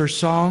mirth or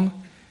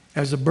song?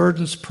 As the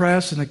burdens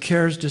press and the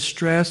cares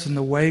distress and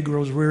the way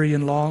grows weary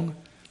and long?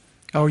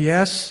 Oh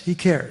yes, he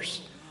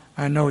cares.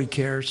 I know he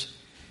cares.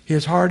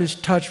 His heart is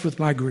touched with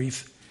my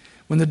grief.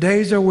 When the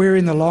days are weary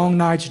and the long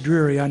nights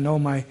dreary, I know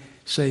my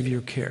Savior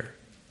cares.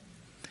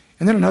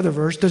 And then another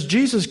verse, does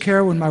Jesus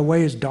care when my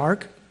way is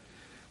dark,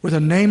 with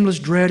a nameless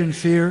dread and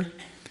fear?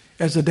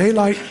 As the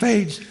daylight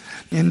fades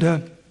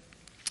into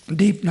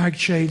deep night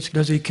shades,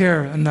 does he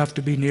care enough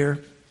to be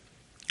near?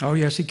 Oh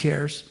yes, he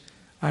cares.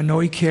 I know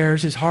he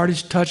cares. His heart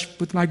is touched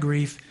with my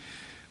grief.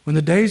 When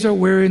the days are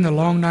weary and the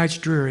long nights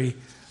dreary,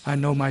 I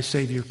know my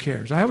Savior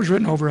cares. That was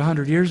written over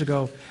 100 years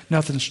ago.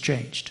 Nothing's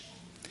changed.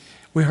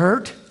 We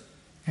hurt,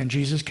 and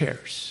Jesus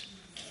cares.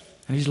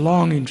 And he's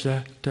longing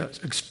to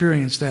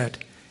experience that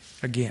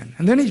again.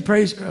 And then he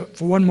prays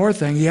for one more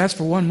thing. He asks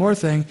for one more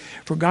thing,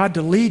 for God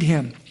to lead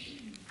him.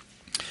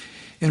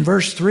 In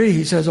verse 3,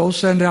 he says, oh,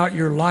 send out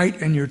your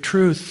light and your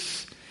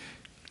truth.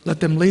 Let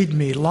them lead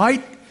me.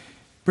 Light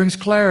brings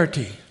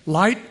clarity.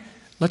 Light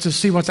lets us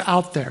see what's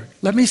out there.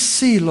 Let me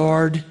see,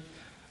 Lord.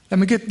 Let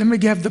me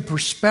give the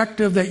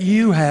perspective that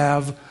you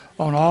have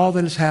on all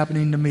that is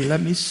happening to me.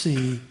 Let me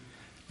see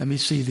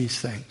these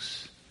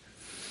things.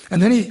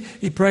 And then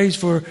he prays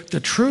for the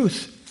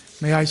truth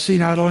May I see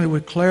not only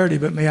with clarity,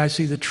 but may I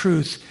see the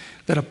truth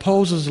that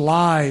opposes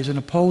lies and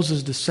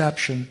opposes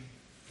deception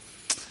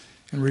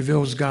and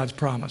reveals God's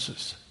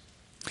promises.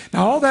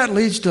 Now, all that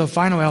leads to a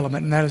final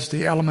element, and that is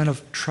the element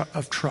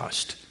of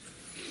trust.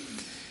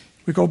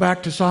 We go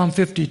back to Psalm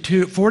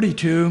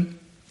 42,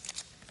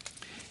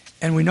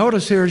 and we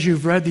notice here as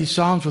you've read these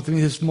Psalms with me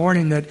this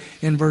morning that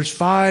in verse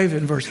 5,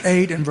 in verse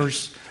 8, and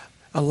verse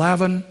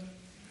 11,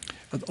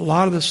 a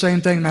lot of the same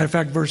thing. Matter of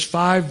fact, verse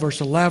 5,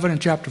 verse 11,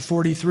 and chapter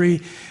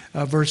 43,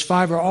 verse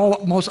 5 are all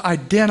almost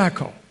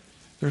identical.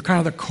 They're kind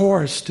of the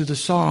chorus to the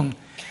song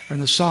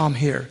and the psalm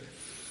here.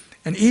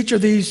 And each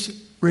of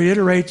these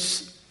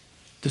reiterates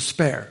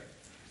despair.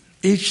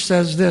 Each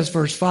says this,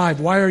 verse 5,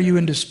 "Why are you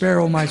in despair,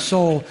 O my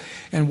soul,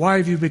 and why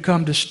have you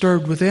become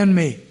disturbed within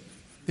me?"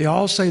 They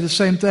all say the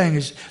same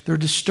thing. They're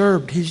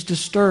disturbed. He's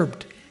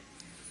disturbed.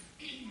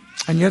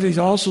 And yet he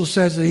also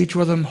says that each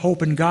of them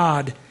hope in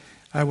God.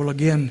 I will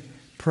again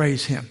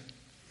praise him.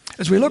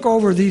 As we look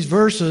over these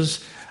verses,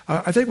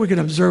 I think we can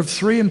observe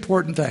three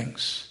important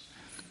things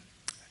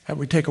that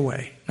we take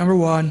away. Number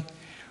one,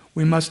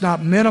 we must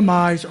not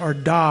minimize or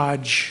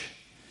dodge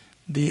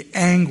the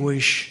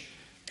anguish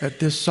that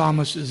this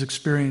psalmist is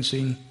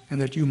experiencing and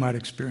that you might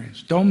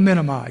experience. Don't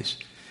minimize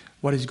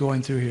what he's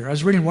going through here. I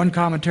was reading one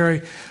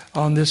commentary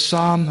on this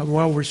psalm, a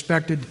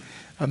well-respected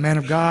man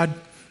of God,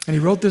 and he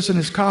wrote this in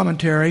his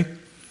commentary.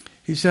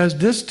 He says,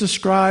 "This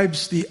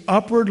describes the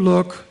upward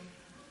look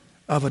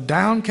of a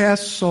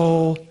downcast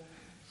soul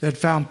that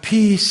found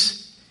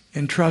peace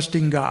in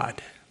trusting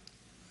God."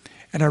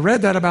 And I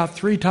read that about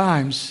 3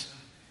 times,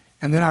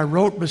 and then I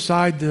wrote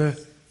beside the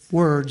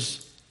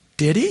words,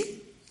 "Did he?"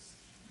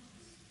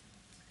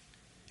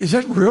 Is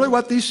that really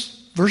what these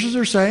verses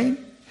are saying?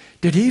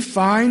 Did he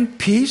find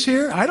peace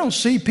here? I don't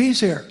see peace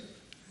here.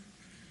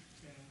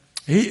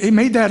 He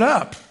made that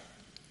up.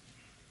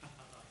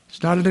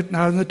 It's not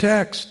in the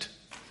text.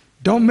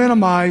 Don't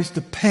minimize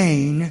the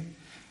pain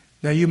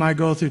that you might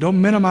go through.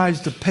 Don't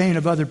minimize the pain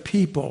of other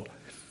people.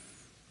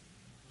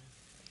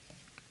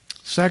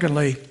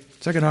 Secondly,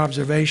 second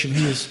observation,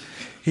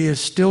 he is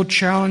still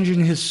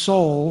challenging his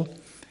soul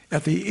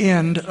at the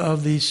end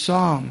of these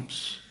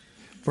Psalms.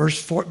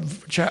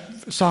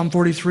 Psalm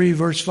 43,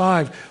 verse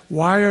 5,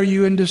 "Why are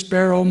you in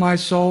despair, O my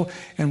soul,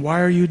 and why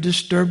are you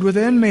disturbed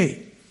within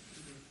me?"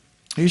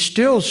 He's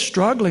still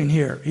struggling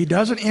here. He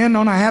doesn't end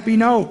on a happy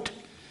note.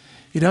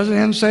 He doesn't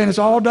end saying, "It's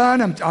all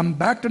done, I'm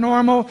back to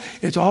normal,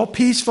 it's all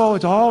peaceful,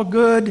 it's all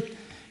good."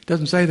 He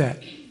doesn't say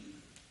that.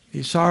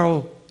 His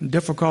sorrow and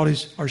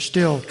difficulties are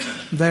still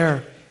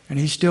there, and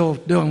he's still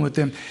dealing with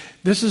them.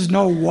 This is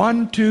no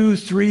 1, 2,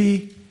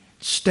 3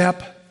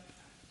 step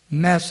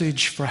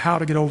message for how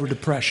to get over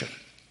depression.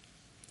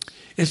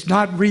 It's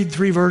not read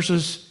 3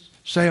 verses,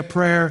 say a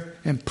prayer,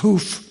 and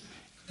poof,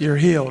 you're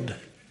healed.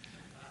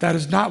 That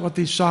is not what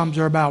these Psalms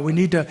are about.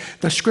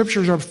 The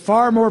Scriptures are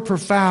far more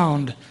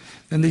profound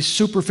than these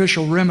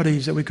superficial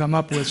remedies that we come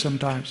up with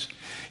sometimes.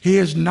 He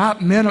is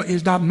not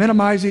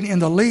minimizing in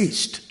the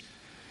least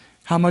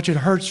how much it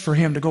hurts for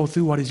him to go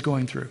through what he's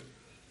going through.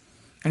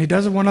 And he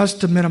doesn't want us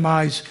to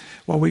minimize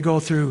what we go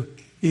through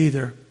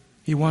either.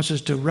 He wants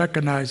us to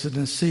recognize it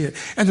and see it.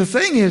 And the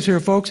thing is here,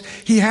 folks,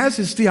 he has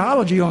his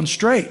theology on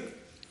straight.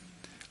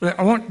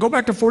 I want to go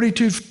back to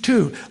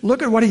 42:2.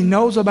 Look at what he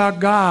knows about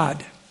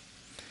God.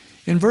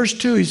 In verse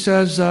 2, he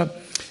says,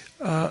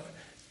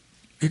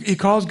 he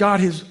calls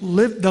God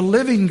the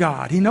living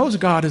God. He knows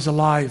God is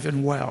alive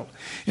and well.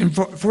 In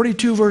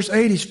 42, verse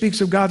 8, he speaks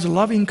of God's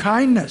loving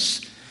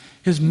kindness,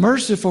 his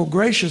merciful,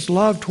 gracious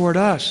love toward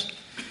us.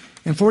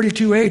 In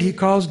 42:8, he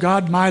calls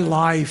God my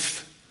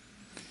life.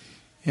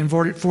 In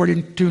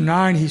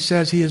 42:9, he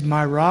says he is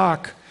my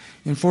rock.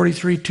 In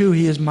 43:2,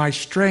 he is my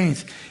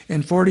strength.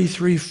 In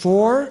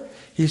 43:4,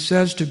 he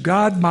says to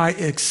God, my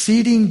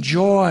exceeding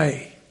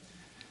joy.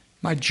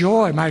 My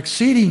joy, my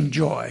exceeding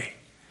joy.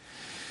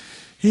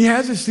 He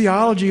has his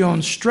theology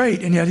on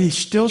straight, and yet he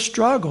still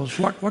struggles.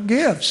 What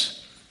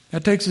gives?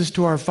 That takes us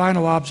to our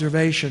final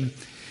observation.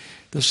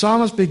 The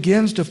psalmist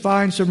begins to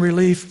find some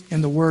relief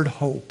in the word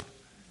hope.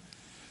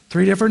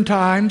 3 different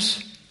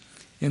times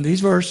in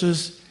these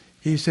verses,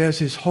 he says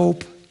his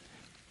hope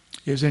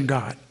is in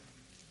God.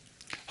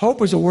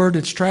 Hope is a word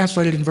that's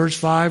translated in verse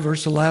 5,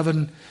 verse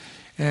 11,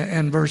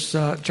 and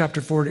chapter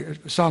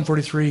 40, Psalm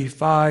 43,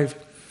 5.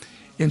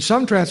 In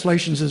some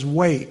translations is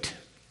wait,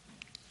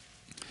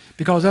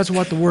 because that's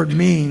what the word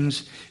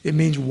means. It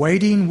means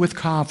waiting with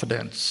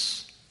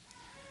confidence.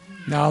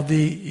 Now,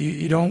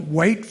 you don't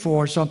wait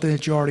for something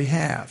that you already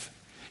have.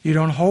 You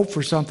don't hope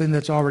for something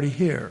that's already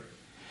here.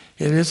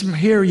 It isn't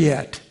here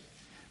yet.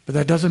 But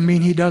that doesn't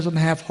mean he doesn't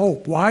have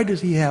hope. Why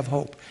does he have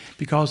hope?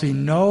 Because he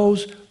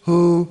knows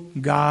who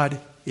God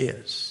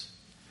is.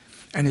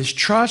 And his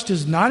trust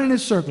is not in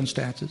his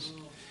circumstances.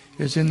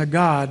 It's in the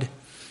God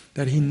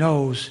that he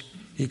knows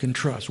he can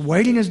trust.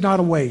 Waiting is not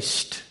a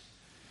waste.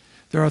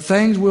 There are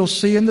things we'll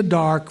see in the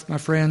dark, my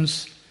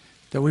friends,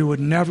 that we would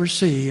never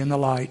see in the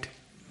light.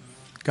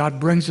 God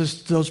brings us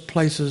to those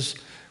places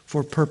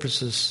for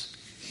purposes.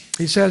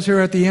 He says here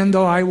at the end,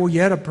 though, I will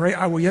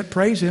yet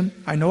praise him.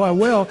 I know I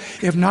will.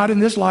 If not in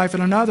this life,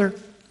 in another,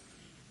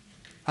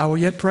 I will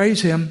yet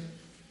praise him.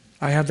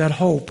 I have that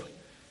hope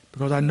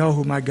because I know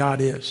who my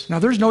God is. Now,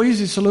 there's no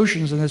easy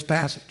solutions in this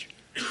passage.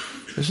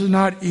 This is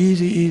not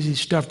easy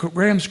stuff.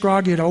 Graham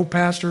Scroggie, an old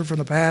pastor from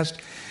the past,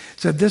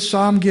 said this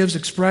psalm gives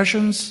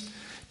expressions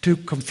to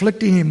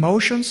conflicting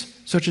emotions,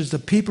 such as the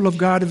people of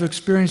God have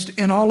experienced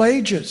in all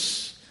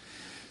ages.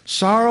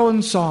 Sorrow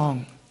and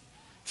song,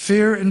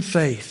 fear and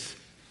faith,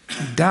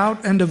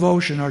 doubt and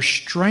devotion are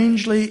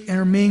strangely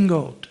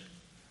intermingled.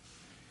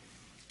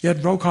 Yet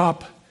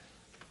Vrokop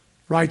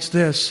writes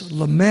this,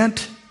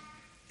 lament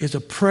is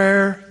a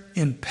prayer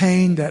in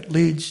pain that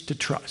leads to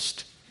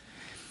trust.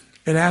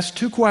 It asks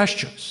two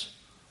questions.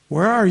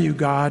 Where are you,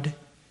 God?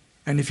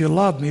 And if you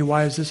love me,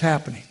 why is this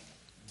happening?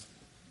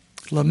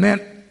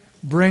 Lament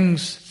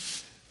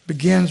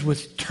begins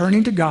with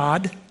turning to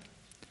God.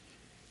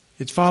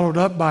 It's followed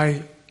up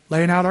by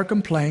laying out our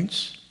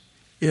complaints.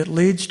 It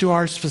leads to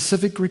our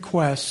specific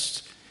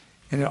requests,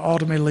 and it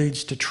ultimately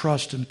leads to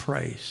trust and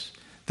praise.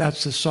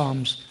 That's the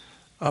Psalms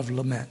of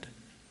lament.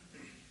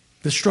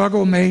 The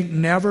struggle may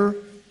never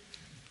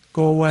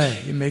go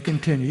away. It may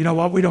continue. You know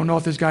what? We don't know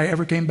if this guy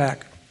ever came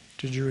back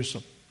to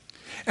Jerusalem.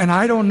 And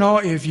I don't know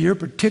if your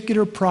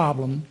particular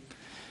problem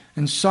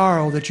and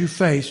sorrow that you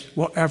face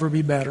will ever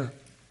be better.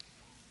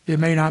 It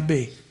may not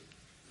be.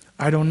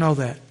 I don't know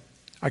that.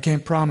 I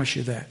can't promise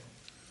you that.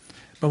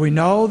 But we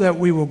know that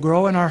we will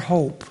grow in our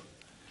hope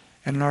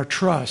and in our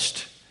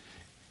trust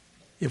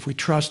if we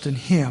trust in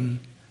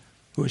him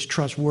who is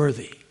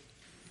trustworthy.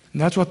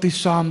 And that's what these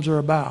Psalms are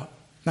about.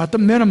 Not to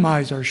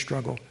minimize our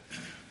struggle,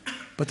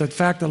 but the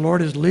fact the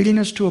Lord is leading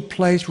us to a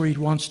place where he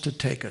wants to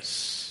take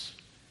us.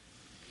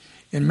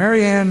 In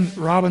Mary Ann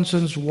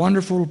Robinson's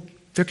wonderful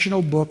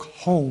fictional book,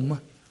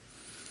 Home,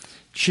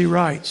 she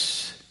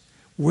writes,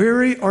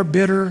 weary or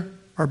bitter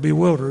or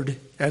bewildered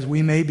as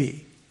we may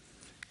be,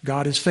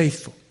 God is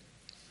faithful.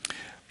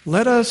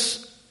 Let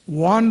us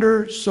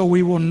wander so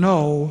we will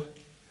know,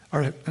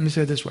 or let me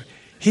say it this way.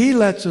 He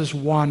lets us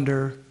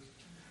wander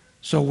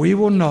so we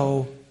will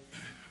know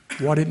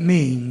what it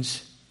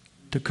means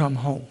to come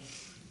home.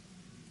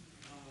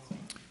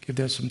 Give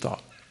that some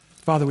thought.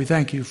 Father, we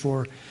thank you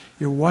for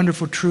your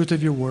wonderful truth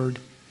of your word.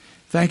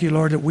 Thank you,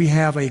 Lord, that we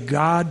have a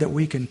God that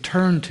we can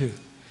turn to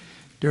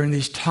during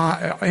these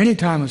any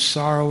time of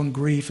sorrow and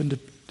grief and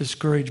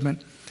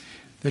discouragement,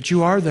 that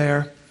you are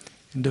there,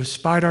 and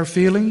despite our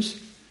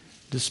feelings,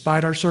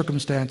 despite our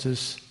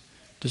circumstances,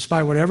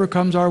 despite whatever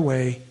comes our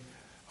way,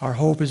 our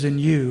hope is in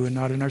you and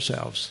not in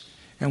ourselves.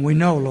 And we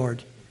know,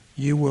 Lord,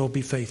 you will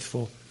be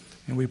faithful.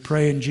 And we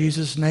pray in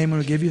Jesus' name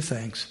and we give you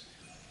thanks.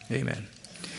 Amen.